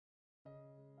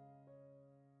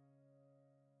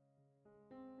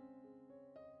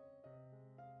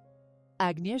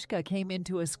Agnieszka came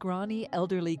into a scrawny,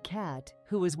 elderly cat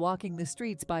who was walking the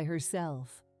streets by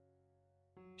herself.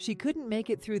 She couldn't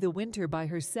make it through the winter by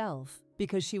herself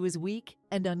because she was weak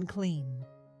and unclean.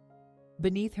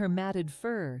 Beneath her matted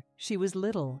fur, she was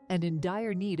little and in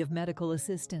dire need of medical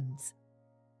assistance.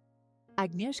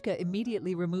 Agnieszka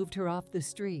immediately removed her off the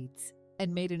streets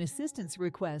and made an assistance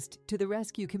request to the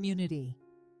rescue community.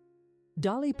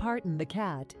 Dolly Parton the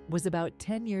cat was about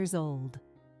 10 years old.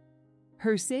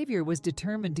 Her savior was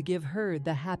determined to give her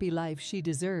the happy life she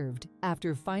deserved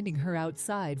after finding her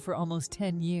outside for almost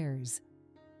 10 years.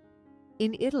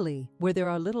 In Italy, where there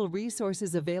are little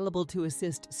resources available to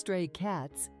assist stray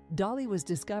cats, Dolly was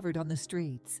discovered on the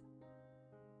streets.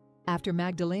 After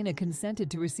Magdalena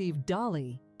consented to receive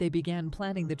Dolly, they began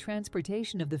planning the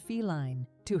transportation of the feline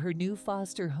to her new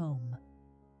foster home.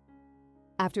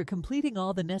 After completing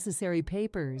all the necessary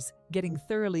papers, getting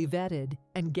thoroughly vetted,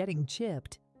 and getting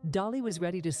chipped, Dolly was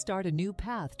ready to start a new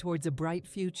path towards a bright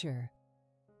future.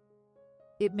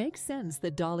 It makes sense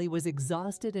that Dolly was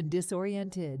exhausted and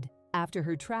disoriented after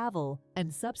her travel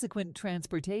and subsequent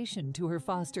transportation to her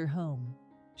foster home.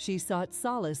 She sought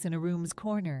solace in a room's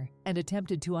corner and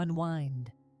attempted to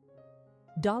unwind.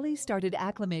 Dolly started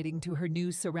acclimating to her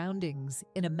new surroundings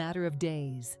in a matter of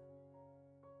days.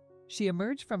 She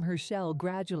emerged from her shell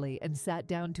gradually and sat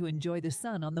down to enjoy the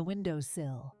sun on the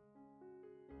windowsill.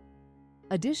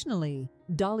 Additionally,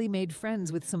 Dolly made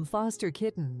friends with some foster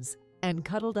kittens and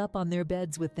cuddled up on their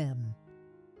beds with them.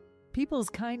 People's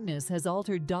kindness has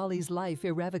altered Dolly's life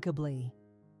irrevocably.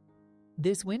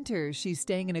 This winter, she's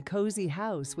staying in a cozy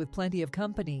house with plenty of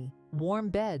company, warm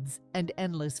beds, and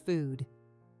endless food.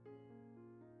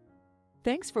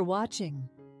 Thanks for watching.